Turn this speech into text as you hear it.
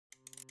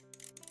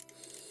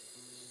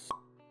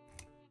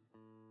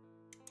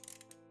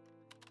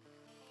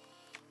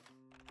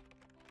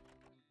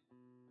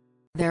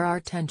There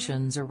are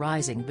tensions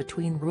arising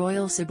between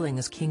royal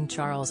siblings King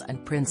Charles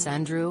and Prince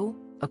Andrew,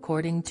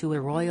 according to a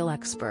royal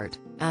expert,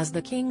 as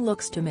the king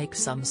looks to make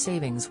some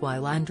savings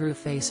while Andrew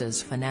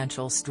faces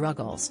financial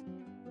struggles.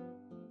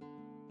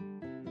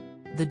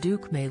 The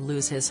Duke may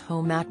lose his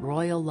home at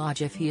Royal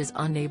Lodge if he is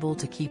unable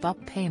to keep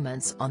up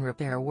payments on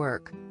repair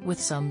work, with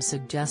some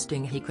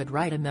suggesting he could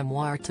write a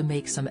memoir to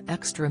make some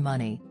extra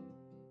money.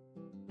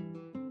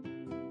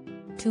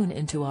 Tune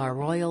into our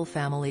Royal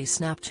Family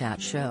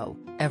Snapchat show,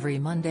 every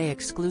Monday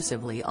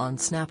exclusively on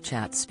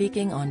Snapchat.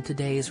 Speaking on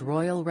today's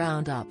Royal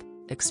Roundup,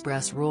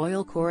 Express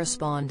Royal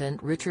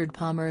correspondent Richard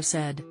Palmer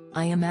said,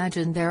 "I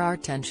imagine there are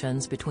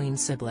tensions between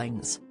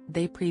siblings.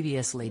 They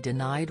previously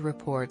denied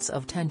reports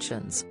of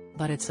tensions,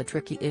 but it's a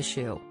tricky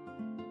issue.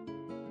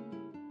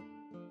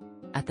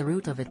 At the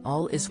root of it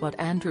all is what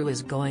Andrew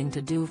is going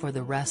to do for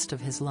the rest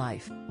of his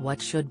life,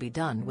 what should be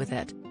done with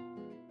it.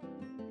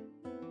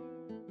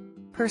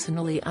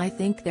 Personally, I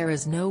think there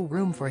is no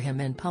room for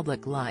him in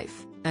public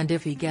life, and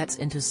if he gets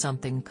into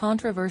something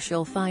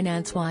controversial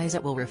finance-wise,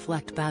 it will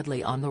reflect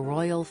badly on the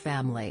royal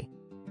family."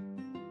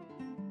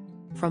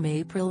 From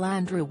April,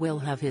 Andrew will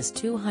have his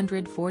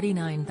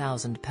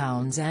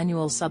 £249,000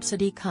 annual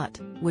subsidy cut,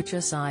 which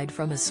aside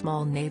from a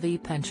small Navy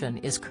pension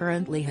is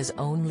currently his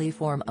only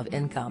form of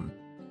income.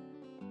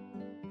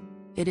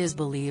 It is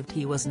believed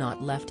he was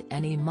not left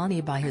any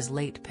money by his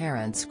late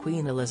parents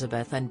Queen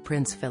Elizabeth and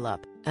Prince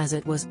Philip, as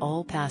it was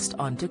all passed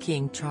on to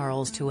King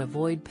Charles to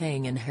avoid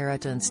paying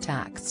inheritance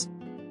tax.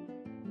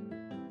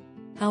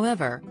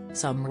 However,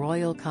 some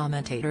royal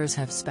commentators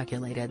have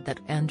speculated that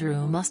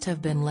Andrew must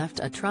have been left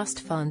a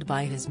trust fund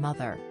by his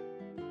mother.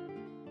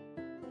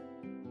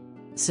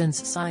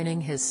 Since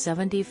signing his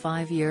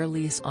 75-year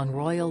lease on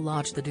Royal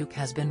Lodge, the Duke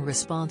has been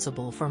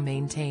responsible for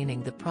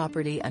maintaining the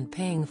property and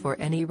paying for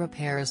any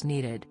repairs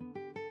needed.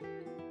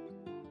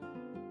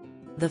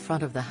 The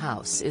front of the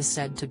house is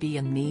said to be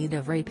in need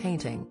of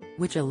repainting,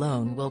 which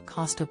alone will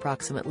cost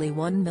approximately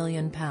 £1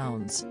 million.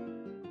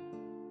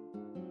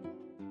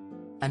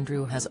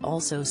 Andrew has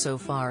also so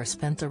far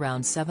spent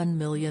around £7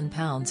 million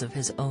of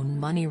his own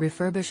money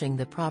refurbishing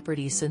the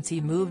property since he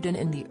moved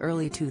in the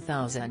early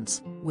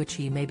 2000s, which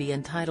he may be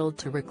entitled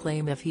to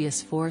reclaim if he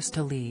is forced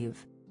to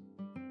leave.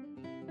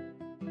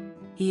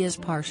 He is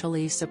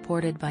partially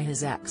supported by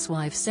his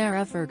ex-wife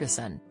Sarah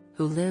Ferguson,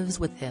 who lives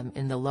with him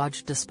in the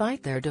lodge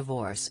despite their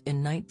divorce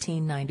in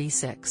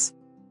 1996.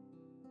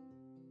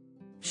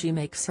 She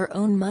makes her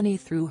own money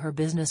through her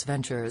business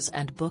ventures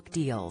and book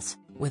deals,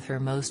 with her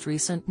most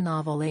recent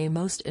novel A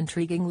Most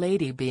Intriguing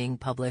Lady being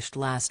published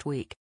last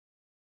week.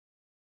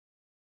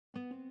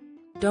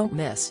 Don't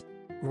miss: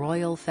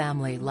 royal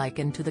family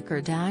likened to the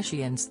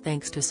Kardashians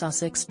thanks to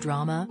Sussex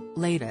drama.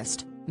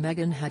 Latest,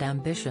 Meghan had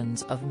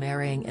ambitions of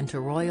marrying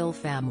into royal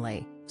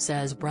family,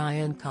 says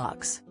Brian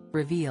Cox.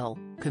 Reveal: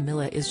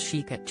 Camilla is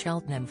chic at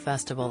Cheltenham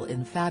Festival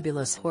in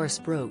fabulous horse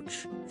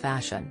brooch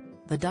fashion.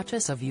 The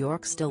Duchess of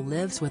York still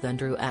lives with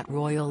Andrew at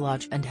Royal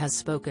Lodge and has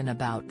spoken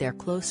about their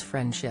close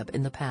friendship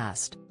in the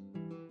past.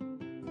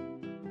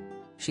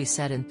 She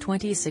said in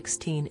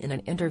 2016 in an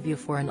interview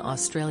for an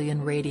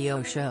Australian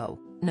radio show,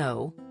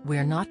 "No,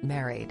 we're not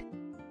married.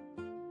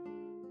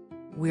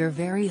 We're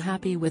very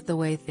happy with the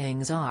way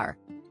things are.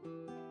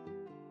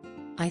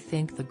 I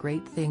think the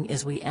great thing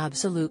is we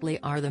absolutely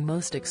are the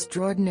most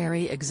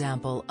extraordinary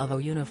example of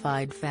a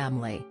unified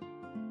family."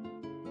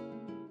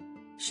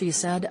 She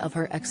said of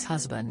her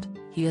ex-husband,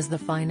 "He is the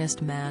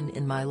finest man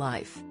in my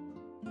life.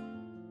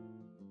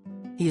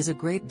 He is a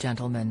great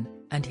gentleman,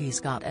 and he's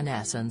got an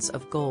essence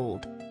of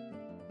gold.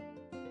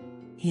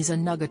 He's a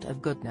nugget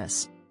of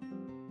goodness."